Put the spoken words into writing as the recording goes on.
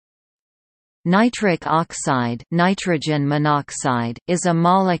Nitric oxide, nitrogen monoxide, is a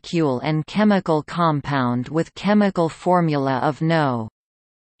molecule and chemical compound with chemical formula of NO.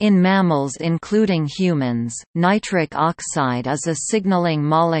 In mammals including humans, nitric oxide is a signaling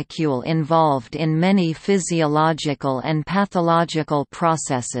molecule involved in many physiological and pathological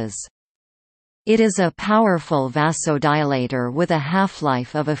processes. It is a powerful vasodilator with a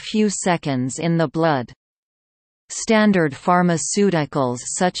half-life of a few seconds in the blood. Standard pharmaceuticals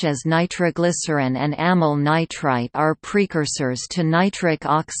such as nitroglycerin and amyl nitrite are precursors to nitric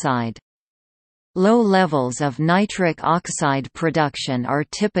oxide. Low levels of nitric oxide production are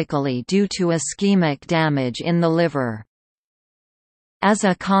typically due to ischemic damage in the liver. As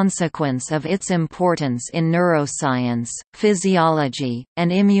a consequence of its importance in neuroscience, physiology,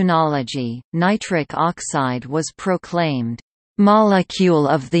 and immunology, nitric oxide was proclaimed "Molecule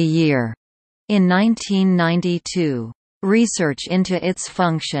of the Year" in 1992. Research into its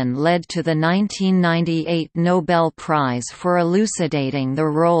function led to the 1998 Nobel Prize for elucidating the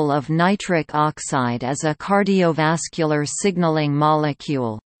role of nitric oxide as a cardiovascular signaling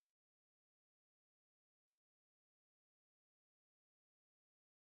molecule.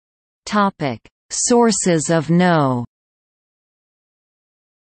 Sources of NO.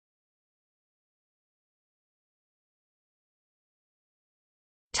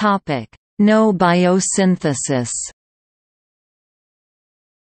 NO biosynthesis.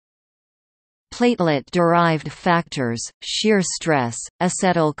 Platelet-derived factors, shear stress,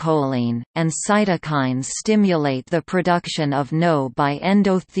 acetylcholine, and cytokines stimulate the production of NO by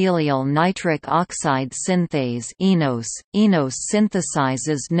endothelial nitric oxide synthase (eNOS). eNOS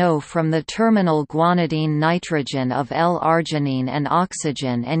synthesizes NO from the terminal guanidine nitrogen of L-arginine and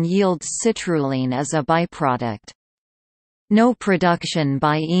oxygen and yields citrulline as a byproduct. NO production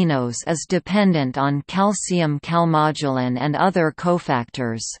by eNOS is dependent on calcium calmodulin and other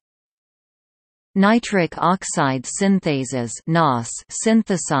cofactors. Nitric oxide synthases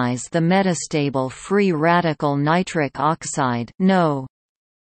synthesize the metastable free radical nitric oxide (NO).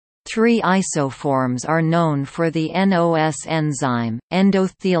 Three isoforms are known for the NOS enzyme: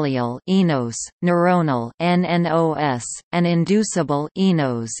 endothelial (eNOS), neuronal (NNOS), and inducible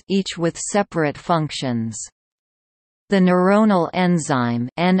 (eNOS), each with separate functions. The neuronal enzyme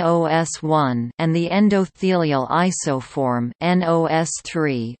NOS1 and the endothelial isoform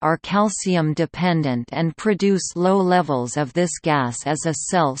NOS3 are calcium dependent and produce low levels of this gas as a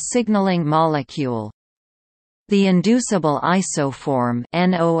cell signaling molecule. The inducible isoform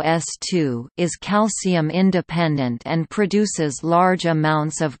NOS2 is calcium independent and produces large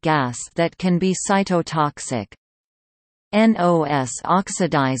amounts of gas that can be cytotoxic. NOS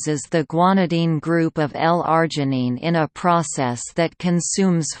oxidizes the guanidine group of L-arginine in a process that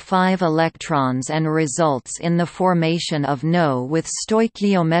consumes 5 electrons and results in the formation of NO with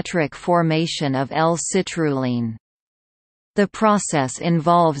stoichiometric formation of L-citrulline. The process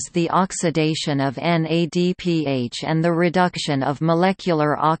involves the oxidation of NADPH and the reduction of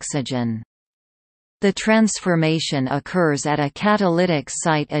molecular oxygen. The transformation occurs at a catalytic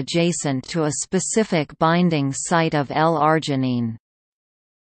site adjacent to a specific binding site of L-arginine.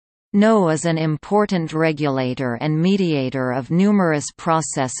 NO is an important regulator and mediator of numerous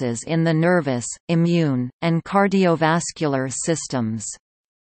processes in the nervous, immune, and cardiovascular systems.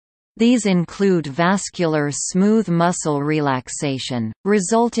 These include vascular smooth muscle relaxation,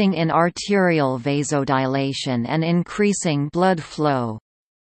 resulting in arterial vasodilation and increasing blood flow.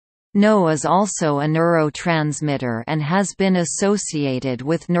 NO is also a neurotransmitter and has been associated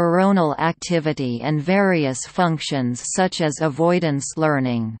with neuronal activity and various functions such as avoidance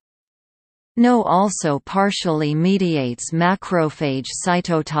learning. NO also partially mediates macrophage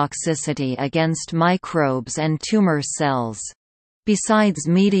cytotoxicity against microbes and tumor cells. Besides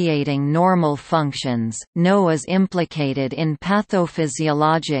mediating normal functions, NO is implicated in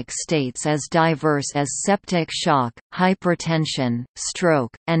pathophysiologic states as diverse as septic shock, hypertension,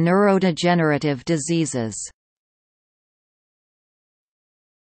 stroke, and neurodegenerative diseases.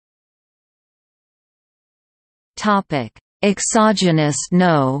 Exogenous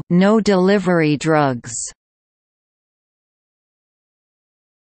NO delivery drugs.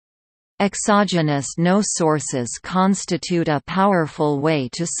 Exogenous NO sources constitute a powerful way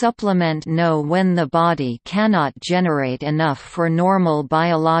to supplement NO when the body cannot generate enough for normal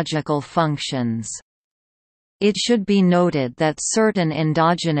biological functions. It should be noted that certain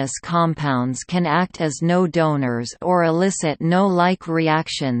endogenous compounds can act as NO donors or elicit NO-like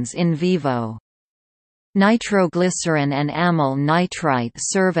reactions in vivo. Nitroglycerin and amyl nitrite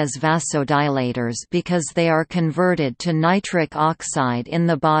serve as vasodilators because they are converted to nitric oxide in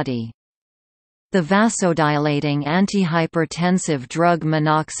the body. The vasodilating antihypertensive drug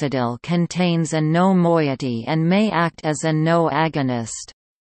minoxidil contains a NO moiety and may act as a NO agonist.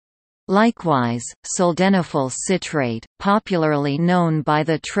 Likewise, sildenafil citrate, popularly known by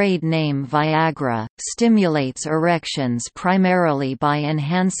the trade name Viagra, stimulates erections primarily by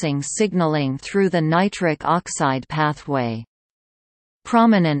enhancing signaling through the nitric oxide pathway.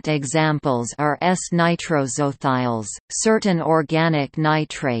 Prominent examples are S-nitrosothials, certain organic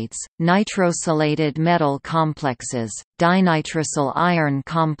nitrates, nitrosylated metal complexes, dinitrosyl iron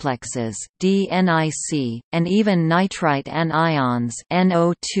complexes (DNIC), and even nitrite anions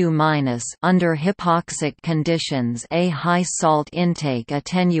 (NO2-). Under hypoxic conditions, a high salt intake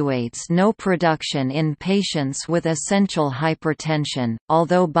attenuates NO production in patients with essential hypertension,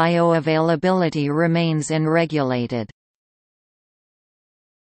 although bioavailability remains unregulated.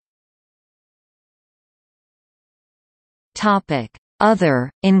 Other,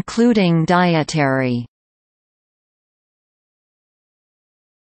 including dietary.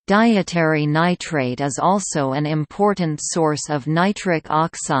 Dietary nitrate is also an important source of nitric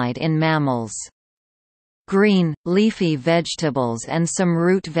oxide in mammals. Green, leafy vegetables and some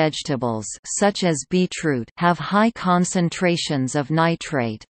root vegetables such as beetroot have high concentrations of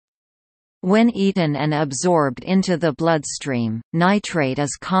nitrate. When eaten and absorbed into the bloodstream, nitrate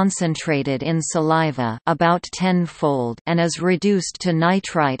is concentrated in saliva about 10-fold and is reduced to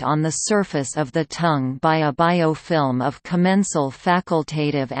nitrite on the surface of the tongue by a biofilm of commensal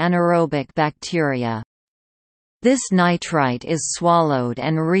facultative anaerobic bacteria. This nitrite is swallowed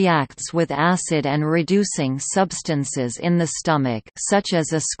and reacts with acid and reducing substances in the stomach such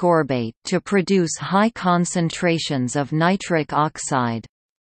as ascorbate to produce high concentrations of nitric oxide.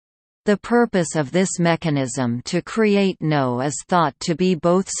 The purpose of this mechanism to create NO is thought to be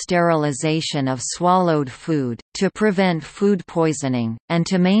both sterilization of swallowed food, to prevent food poisoning, and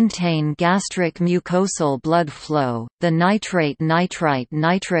to maintain gastric mucosal blood flow. The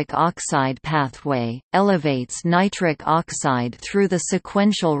nitrite-nitrite-nitric oxide pathway elevates nitric oxide through the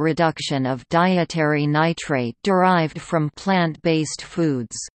sequential reduction of dietary nitrate derived from plant-based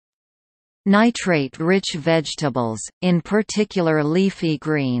foods. Nitrate-rich vegetables, in particular leafy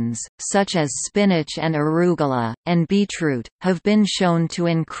greens, such as spinach and arugula, and beetroot, have been shown to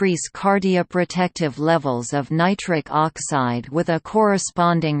increase cardioprotective levels of nitric oxide with a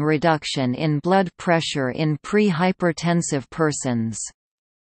corresponding reduction in blood pressure in pre-hypertensive persons.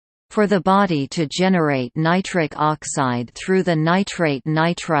 For the body to generate nitric oxide through the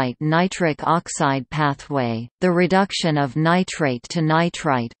nitrate-nitrite-nitric oxide pathway, the reduction of nitrate to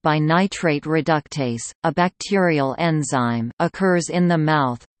nitrite by nitrate reductase, a bacterial enzyme, occurs in the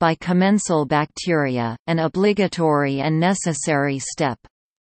mouth, by commensal bacteria, an obligatory and necessary step.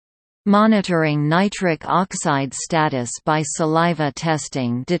 Monitoring nitric oxide status by saliva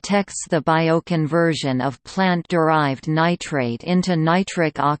testing detects the bioconversion of plant-derived nitrate into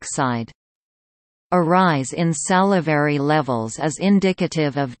nitric oxide. A rise in salivary levels is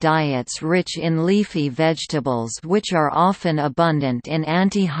indicative of diets rich in leafy vegetables, which are often abundant in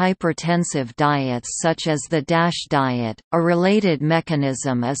antihypertensive diets such as the DASH diet. A related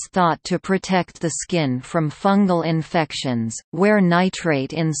mechanism is thought to protect the skin from fungal infections, where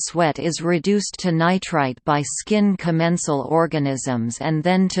nitrate in sweat is reduced to nitrite by skin commensal organisms and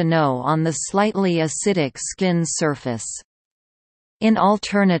then to NO on the slightly acidic skin surface. In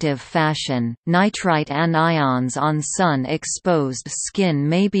alternative fashion, nitrite anions on sun-exposed skin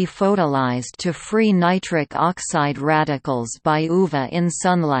may be photolysed to free nitric oxide radicals by UVA in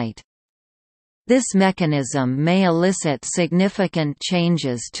sunlight. This mechanism may elicit significant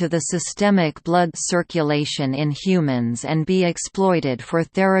changes to the systemic blood circulation in humans and be exploited for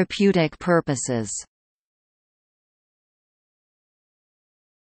therapeutic purposes.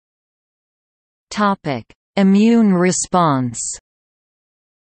 Immune response.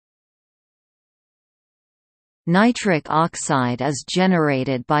 Nitric oxide is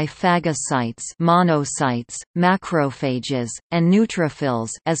generated by phagocytes, monocytes, macrophages, and neutrophils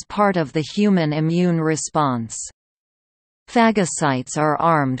as part of the human immune response. Phagocytes are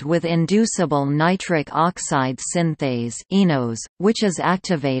armed with inducible nitric oxide synthase (INOS), which is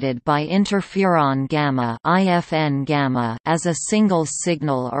activated by interferon gamma (IFN gamma) as a single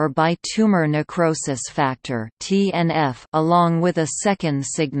signal or by tumor necrosis factor (TNF) along with a second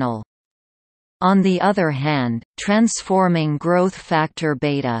signal. On the other hand, transforming growth factor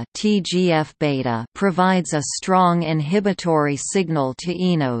beta (TGF-beta) provides a strong inhibitory signal to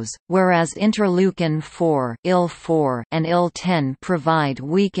INOS, whereas interleukin-4 (IL-4) and IL-10 provide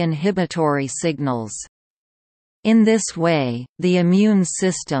weak inhibitory signals. In this way, the immune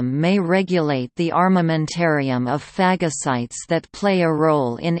system may regulate the armamentarium of phagocytes that play a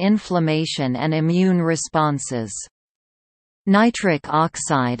role in inflammation and immune responses. Nitric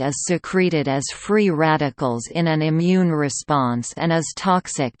oxide is secreted as free radicals in an immune response and is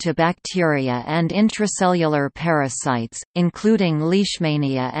toxic to bacteria and intracellular parasites, including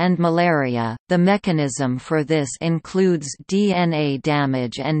leishmania and malaria. The mechanism for this includes DNA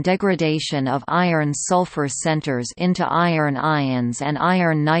damage and degradation of iron-sulfur centers into iron ions and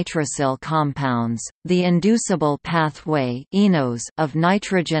iron nitrosyl compounds. The inducible pathway of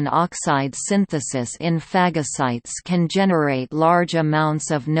nitrogen oxide synthesis in phagocytes can generate large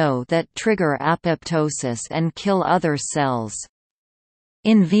amounts of NO that trigger apoptosis and kill other cells.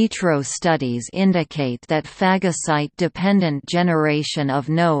 In vitro studies indicate that phagocyte-dependent generation of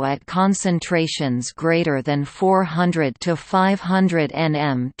NO at concentrations greater than 400 to 500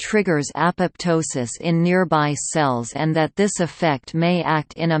 nm triggers apoptosis in nearby cells, and that this effect may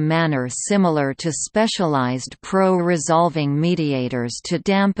act in a manner similar to specialized pro-resolving mediators to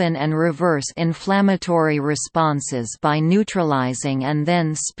dampen and reverse inflammatory responses by neutralizing and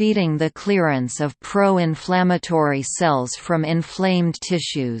then speeding the clearance of pro-inflammatory cells from inflamed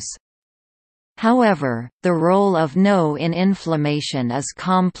tissues. However, the role of NO in inflammation is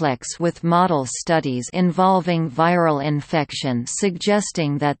complex, with model studies involving viral infection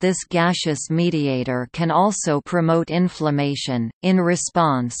suggesting that this gaseous mediator can also promote inflammation. In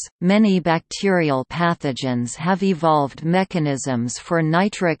response, many bacterial pathogens have evolved mechanisms for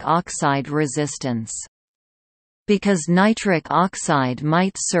nitric oxide resistance. Because nitric oxide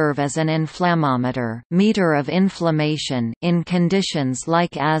might serve as an inflammometer meter of inflammation in conditions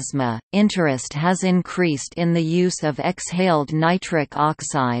like asthma, interest has increased in the use of exhaled nitric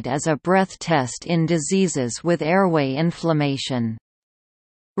oxide as a breath test in diseases with airway inflammation.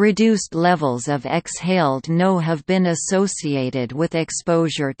 Reduced levels of exhaled NO have been associated with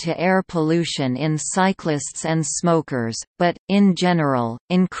exposure to air pollution in cyclists and smokers, but, in general,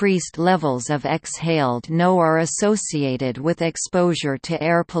 increased levels of exhaled NO are associated with exposure to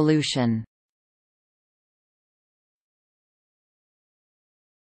air pollution.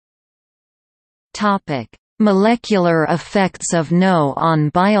 Molecular effects of NO on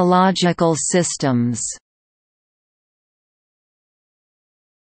biological systems.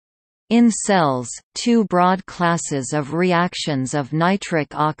 In cells, two broad classes of reactions of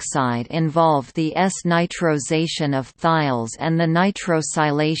nitric oxide involve the S-nitrosation of thiols and the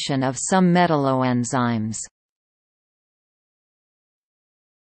nitrosylation of some metalloenzymes.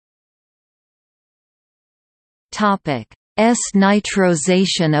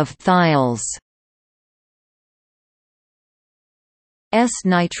 S-nitrosation of thiols.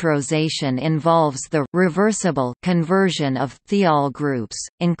 S-nitrosation involves the reversible conversion of thiol groups,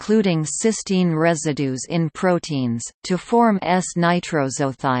 including cysteine residues in proteins, to form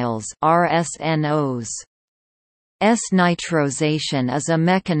S-nitrosothiols (RSNOs). S-nitrosation is a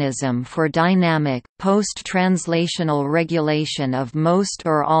mechanism for dynamic, post-translational regulation of most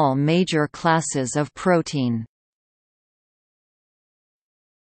or all major classes of protein.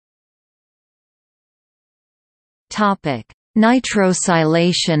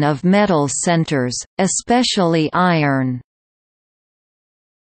 Nitrosylation of metal centers, especially iron.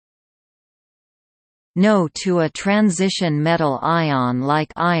 NO to a transition metal ion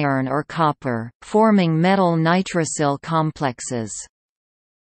like iron or copper, forming metal nitrosyl complexes.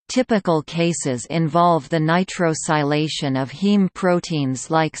 Typical cases involve the nitrosylation of heme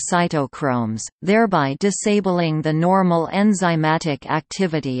proteins like cytochromes, thereby disabling the normal enzymatic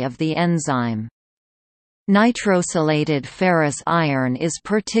activity of the enzyme. Nitrosylated ferrous iron is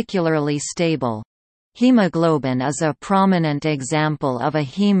particularly stable. Hemoglobin is a prominent example of a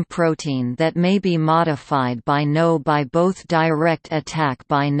heme protein that may be modified by NO by both direct attack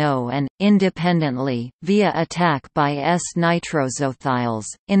by NO and, independently, via attack by S-nitrosothiols,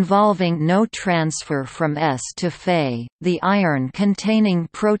 involving NO transfer from S to Fe. The iron-containing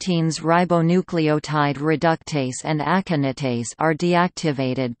proteins ribonucleotide reductase and aconitase are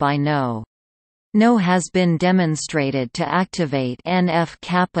deactivated by NO. NO has been demonstrated to activate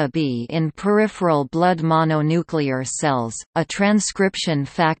NF-kappa B in peripheral blood mononuclear cells, a transcription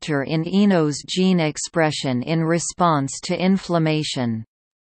factor in eNOS gene expression in response to inflammation.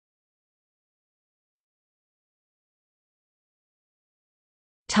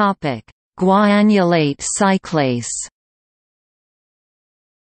 Guanylate cyclase.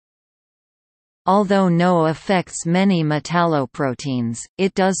 Although NO affects many metalloproteins,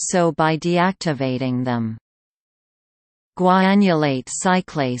 it does so by deactivating them. Guanylate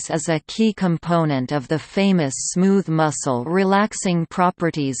cyclase is a key component of the famous smooth muscle relaxing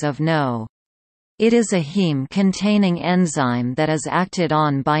properties of NO. It is a heme-containing enzyme that is acted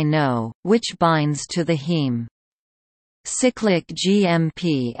on by NO, which binds to the heme. Cyclic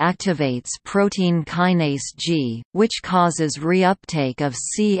GMP activates protein kinase G, which causes reuptake of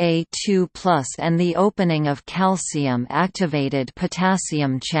Ca2+ and the opening of calcium-activated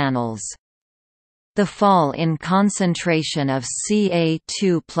potassium channels. The fall in concentration of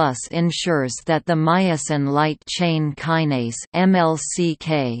Ca2+ ensures that the myosin light chain kinase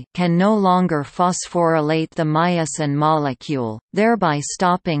 (MLCK) can no longer phosphorylate the myosin molecule, thereby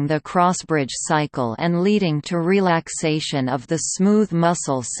stopping the crossbridge cycle and leading to relaxation of the smooth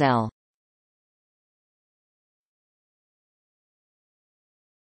muscle cell.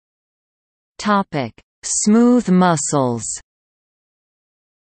 Topic: Smooth muscles.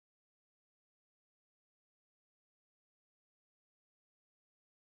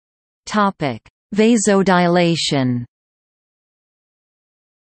 Vasodilation.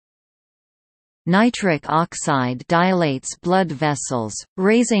 Nitric oxide dilates blood vessels,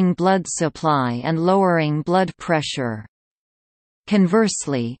 raising blood supply and lowering blood pressure.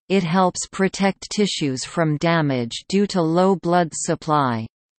 Conversely, it helps protect tissues from damage due to low blood supply.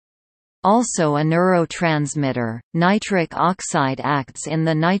 Also a neurotransmitter, nitric oxide acts in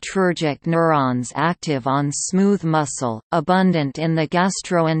the nitrogen neurons active on smooth muscle, abundant in the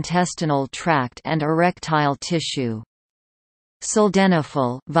gastrointestinal tract and erectile tissue.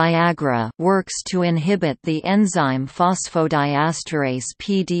 Sildenafil Viagra works to inhibit the enzyme phosphodiesterase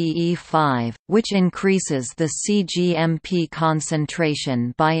PDE5, which increases the cGMP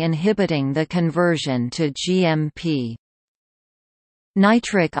concentration by inhibiting the conversion to GMP.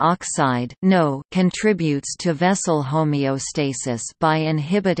 Nitric oxide (NO) contributes to vessel homeostasis by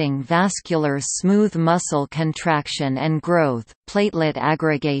inhibiting vascular smooth muscle contraction and growth, platelet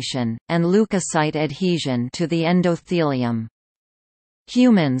aggregation, and leukocyte adhesion to the endothelium.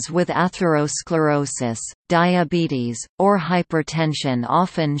 Humans with atherosclerosis, diabetes, or hypertension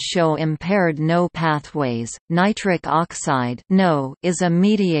often show impaired NO pathways. Nitric oxide (NO) is a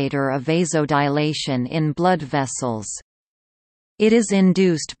mediator of vasodilation in blood vessels. It is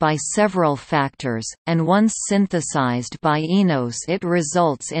induced by several factors, and once synthesized by enos it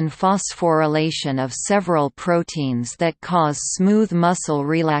results in phosphorylation of several proteins that cause smooth muscle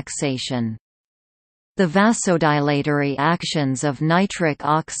relaxation. The vasodilatory actions of nitric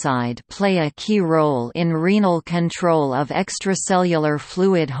oxide play a key role in renal control of extracellular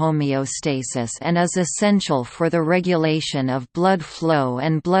fluid homeostasis and is essential for the regulation of blood flow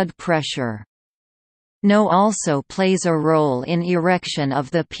and blood pressure. NO also plays a role in erection of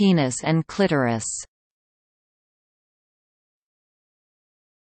the penis and clitoris.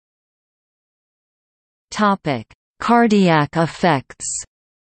 Cardiac effects.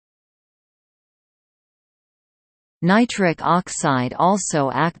 Nitric oxide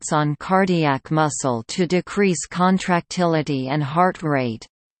also acts on cardiac muscle to decrease contractility and heart rate.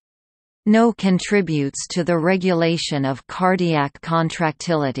 NO contributes to the regulation of cardiac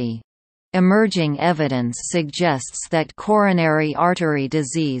contractility. Emerging evidence suggests that coronary artery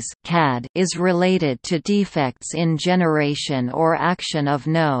disease (CAD) is related to defects in generation or action of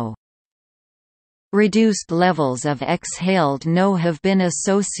NO. Reduced levels of exhaled NO have been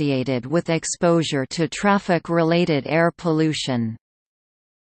associated with exposure to traffic-related air pollution.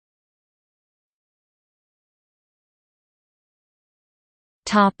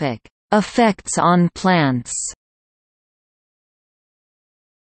 Effects on plants.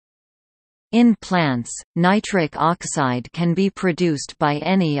 In plants, nitric oxide can be produced by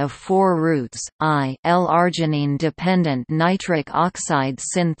any of four routes: L-arginine-dependent nitric oxide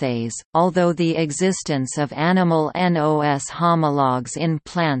synthase, although the existence of animal NOS homologs in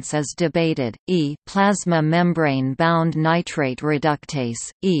plants is debated, plasma membrane-bound nitrate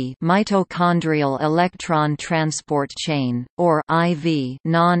reductase, mitochondrial electron transport chain, or IV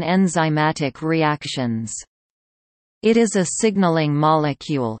non-enzymatic reactions. It is a signaling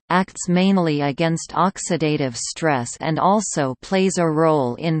molecule, acts mainly against oxidative stress and also plays a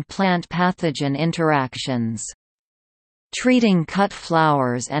role in plant pathogen interactions. Treating cut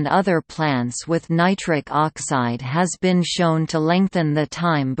flowers and other plants with nitric oxide has been shown to lengthen the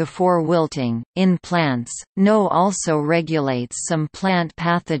time before wilting. In plants, NO also regulates some plant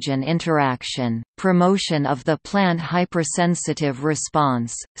pathogen interaction, promotion of the plant hypersensitive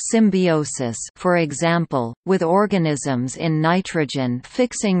response, symbiosis, for example, with organisms in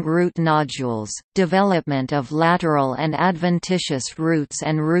nitrogen-fixing root nodules, development of lateral and adventitious roots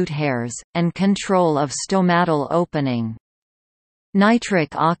and root hairs, and control of stomatal opening.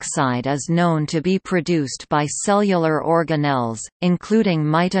 Nitric oxide is known to be produced by cellular organelles, including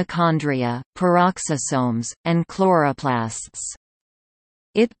mitochondria, peroxisomes, and chloroplasts.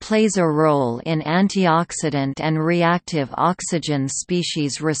 It plays a role in antioxidant and reactive oxygen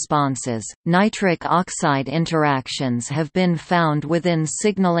species responses. Nitric oxide interactions have been found within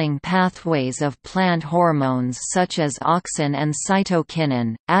signaling pathways of plant hormones such as auxin and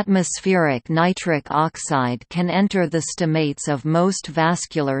cytokinin. Atmospheric nitric oxide can enter the stomates of most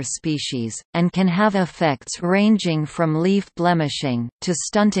vascular species, and can have effects ranging from leaf blemishing, to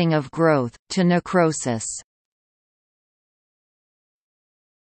stunting of growth, to necrosis.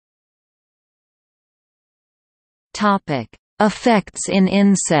 Effects in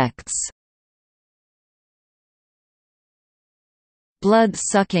insects.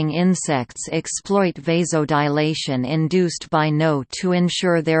 Blood-sucking insects exploit vasodilation induced by NO to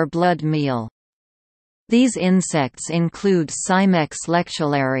ensure their blood meal. These insects include Cymex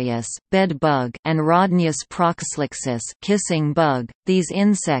lectularius, bed bug, and Rhodnius proxlixus, kissing bug. These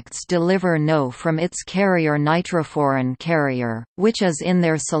insects deliver NO from its carrier nitrophorin carrier, which is in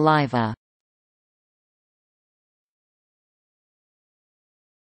their saliva.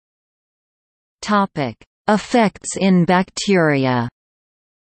 Effects in bacteria.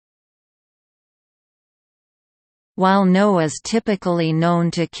 While NO is typically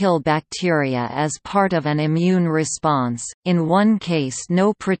known to kill bacteria as part of an immune response, in one case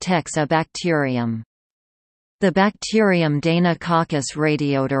NO protects a bacterium. The bacterium Deinococcus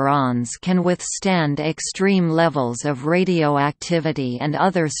radiodurans can withstand extreme levels of radioactivity and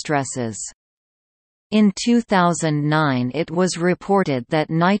other stresses. In 2009 it was reported that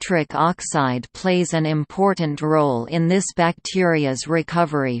nitric oxide plays an important role in this bacteria's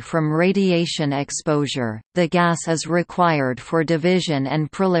recovery from radiation exposure. The gas is required for division and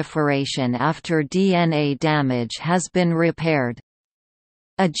proliferation after DNA damage has been repaired.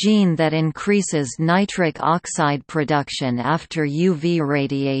 A gene that increases nitric oxide production after UV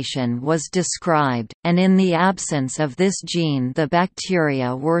radiation was described, and in the absence of this gene the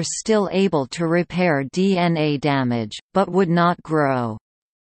bacteria were still able to repair DNA damage, but would not grow.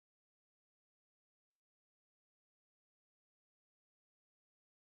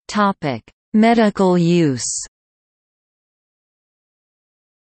 Medical use.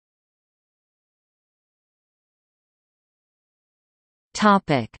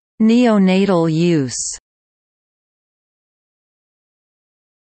 Neonatal use.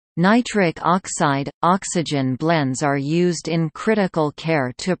 Nitric oxide – oxygen blends are used in critical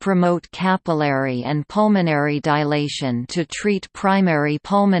care to promote capillary and pulmonary dilation to treat primary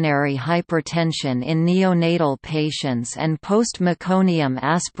pulmonary hypertension in neonatal patients and post-meconium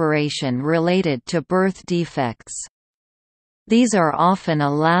aspiration related to birth defects. These are often a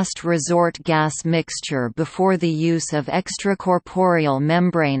last resort gas mixture before the use of extracorporeal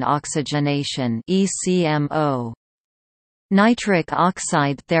membrane oxygenation (ECMO). Nitric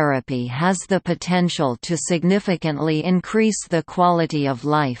oxide therapy has the potential to significantly increase the quality of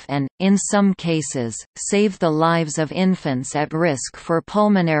life and, in some cases, save the lives of infants at risk for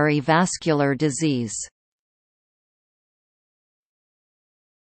pulmonary vascular disease.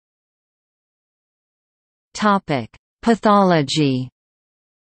 Pathology.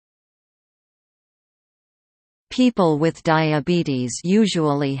 People with diabetes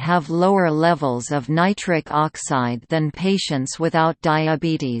usually have lower levels of nitric oxide than patients without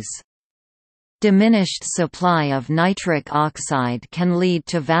diabetes. Diminished supply of nitric oxide can lead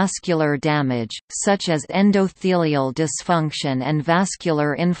to vascular damage, such as endothelial dysfunction and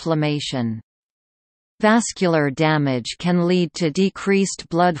vascular inflammation. Vascular damage can lead to decreased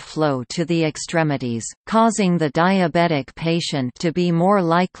blood flow to the extremities, causing the diabetic patient to be more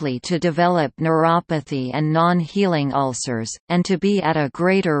likely to develop neuropathy and non-healing ulcers, and to be at a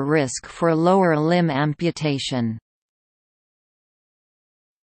greater risk for lower limb amputation.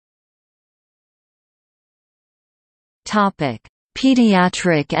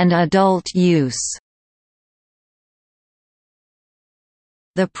 Pediatric and adult use.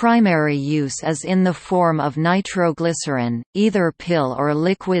 The primary use is in the form of nitroglycerin, either pill or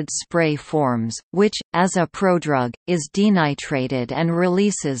liquid spray forms, which, as a prodrug, is denitrated and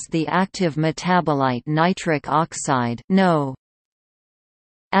releases the active metabolite nitric oxide (NO).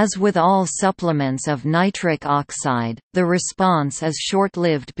 As with all supplements of nitric oxide, the response is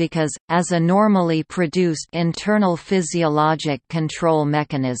short-lived because, as a normally produced internal physiologic control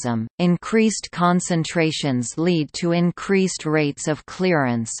mechanism, increased concentrations lead to increased rates of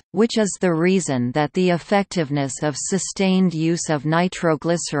clearance, which is the reason that the effectiveness of sustained use of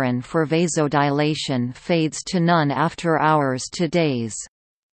nitroglycerin for vasodilation fades to none after hours to days.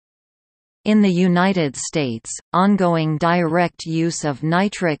 In the United States, ongoing direct use of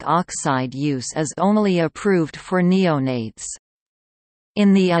nitric oxide use is only approved for neonates.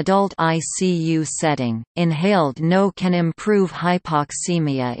 In the adult ICU setting, inhaled NO can improve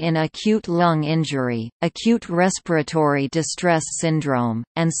hypoxemia in acute lung injury, acute respiratory distress syndrome,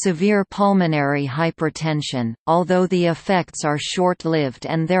 and severe pulmonary hypertension, although the effects are short-lived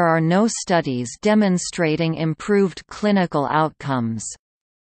and there are no studies demonstrating improved clinical outcomes.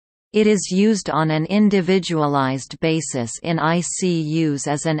 It is used on an individualized basis in ICUs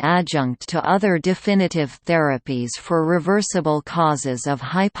as an adjunct to other definitive therapies for reversible causes of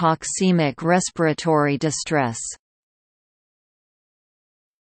hypoxemic respiratory distress.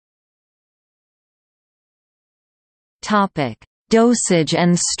 Dosage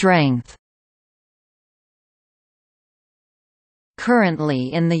and strength.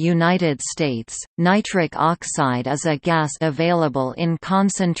 Currently in the United States, nitric oxide is a gas available in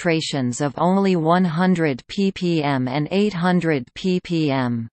concentrations of only 100 ppm and 800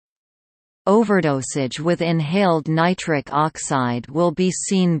 ppm. Overdosage with inhaled nitric oxide will be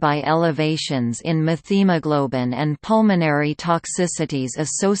seen by elevations in methemoglobin and pulmonary toxicities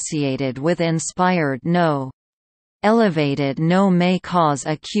associated with inspired NO. Elevated NO may cause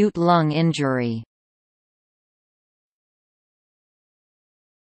acute lung injury.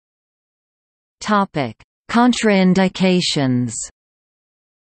 Contraindications.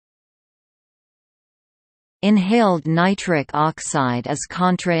 Inhaled nitric oxide is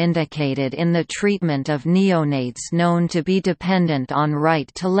contraindicated in the treatment of neonates known to be dependent on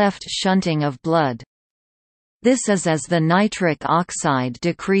right-to-left shunting of blood. This is as the nitric oxide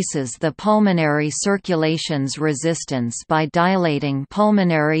decreases the pulmonary circulation's resistance by dilating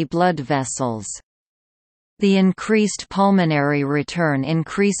pulmonary blood vessels. The increased pulmonary return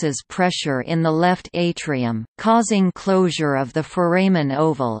increases pressure in the left atrium, causing closure of the foramen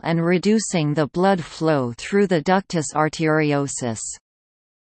ovale and reducing the blood flow through the ductus arteriosus.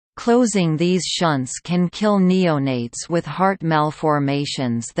 Closing these shunts can kill neonates with heart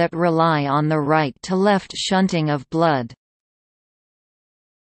malformations that rely on the right-to-left shunting of blood.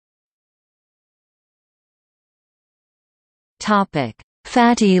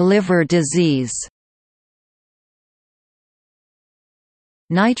 Fatty liver disease.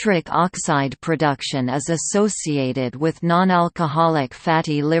 Nitric oxide production is associated with non-alcoholic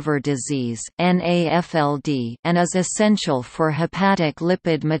fatty liver disease (NAFLD) and is essential for hepatic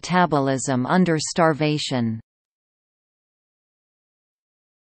lipid metabolism under starvation.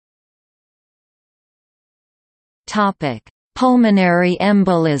 Topic: Pulmonary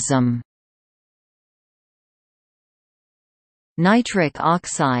embolism. Nitric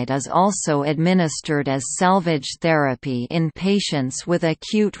oxide is also administered as salvage therapy in patients with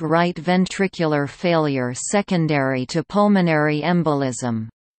acute right ventricular failure secondary to pulmonary embolism.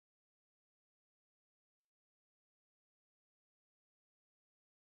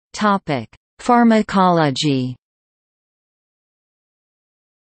 Pharmacology.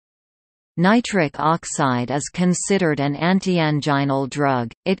 Nitric oxide is considered an antianginal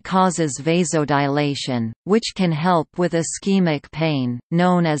drug. It causes vasodilation, which can help with ischemic pain,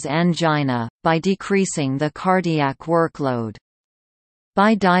 known as angina, by decreasing the cardiac workload.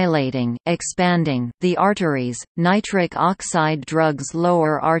 By dilating, expanding, the arteries, nitric oxide drugs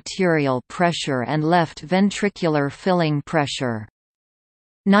lower arterial pressure and left ventricular filling pressure.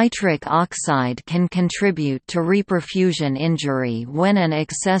 Nitric oxide can contribute to reperfusion injury when an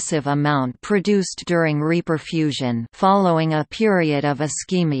excessive amount produced during reperfusion following a period of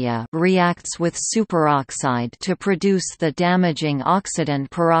ischemia reacts with superoxide to produce the damaging oxidant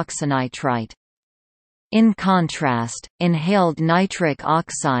peroxynitrite. In contrast, inhaled nitric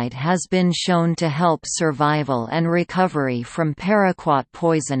oxide has been shown to help survival and recovery from paraquat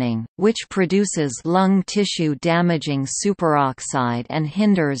poisoning, which produces lung tissue damaging superoxide and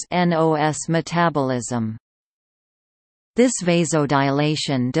hinders NOS metabolism. This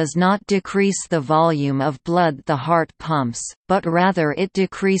vasodilation does not decrease the volume of blood the heart pumps, but rather it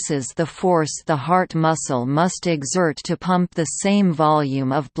decreases the force the heart muscle must exert to pump the same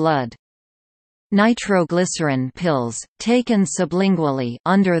volume of blood. Nitroglycerin pills, taken sublingually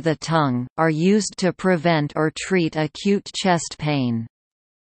under the tongue, are used to prevent or treat acute chest pain.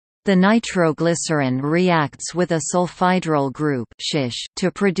 The nitroglycerin reacts with a sulfhydryl group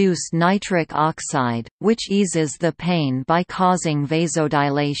to produce nitric oxide, which eases the pain by causing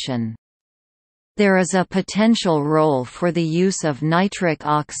vasodilation. There is a potential role for the use of nitric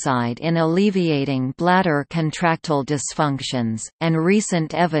oxide in alleviating bladder contractile dysfunctions, and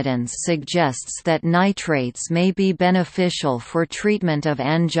recent evidence suggests that nitrates may be beneficial for treatment of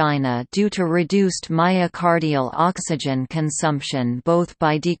angina due to reduced myocardial oxygen consumption both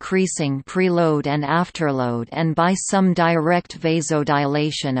by decreasing preload and afterload and by some direct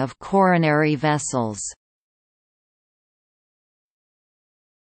vasodilation of coronary vessels.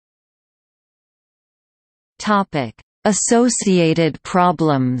 Associated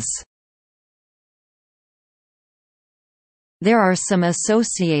problems. There are some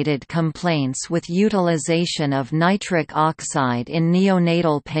associated complaints with utilization of nitric oxide in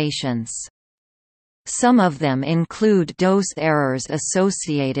neonatal patients. Some of them include dose errors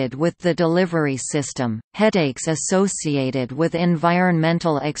associated with the delivery system, headaches associated with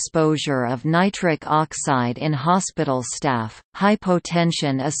environmental exposure of nitric oxide in hospital staff,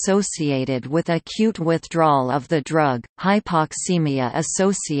 hypotension associated with acute withdrawal of the drug, hypoxemia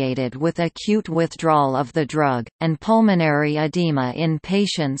associated with acute withdrawal of the drug, and pulmonary edema in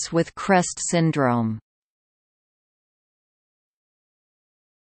patients with CREST syndrome.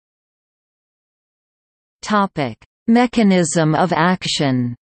 Mechanism of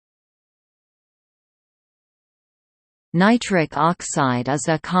action. Nitric oxide is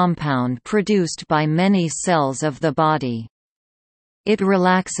a compound produced by many cells of the body. It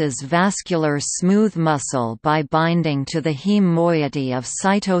relaxes vascular smooth muscle by binding to the heme moiety of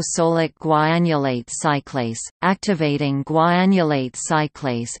cytosolic guanylate cyclase, activating guanylate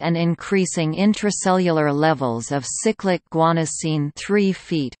cyclase and increasing intracellular levels of cyclic guanosine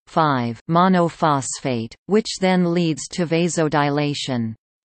 3-5 monophosphate, which then leads to vasodilation.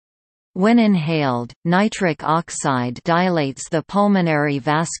 When inhaled, nitric oxide dilates the pulmonary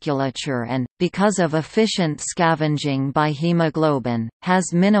vasculature and, because of efficient scavenging by hemoglobin,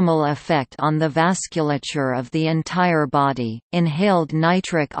 has minimal effect on the vasculature of the entire body. Inhaled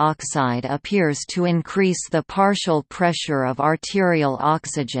nitric oxide appears to increase the partial pressure of arterial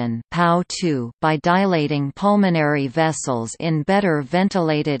oxygen (PaO2) by dilating pulmonary vessels in better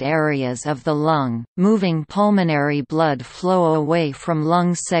ventilated areas of the lung, moving pulmonary blood flow away from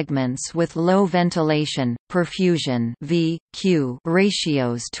lung segments with low ventilation, perfusion V/Q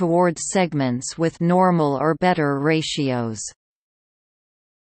ratios towards segments with normal or better ratios.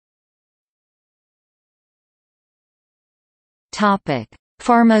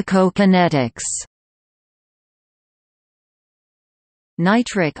 Pharmacokinetics.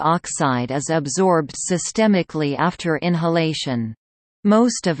 Nitric oxide is absorbed systemically after inhalation.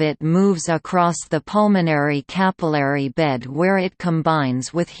 Most of it moves across the pulmonary capillary bed where it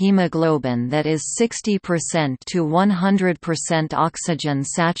combines with hemoglobin that is 60% to 100% oxygen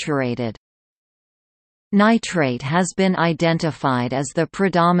saturated. Nitrate has been identified as the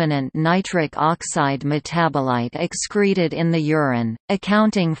predominant nitric oxide metabolite excreted in the urine,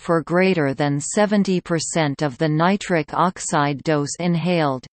 accounting for greater than 70% of the nitric oxide dose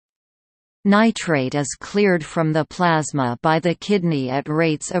inhaled. Nitrate is cleared from the plasma by the kidney at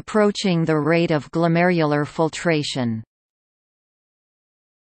rates approaching the rate of glomerular filtration.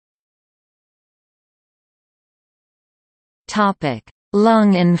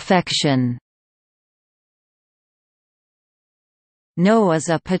 Lung infection. NO is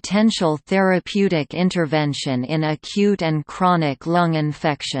a potential therapeutic intervention in acute and chronic lung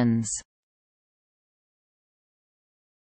infections.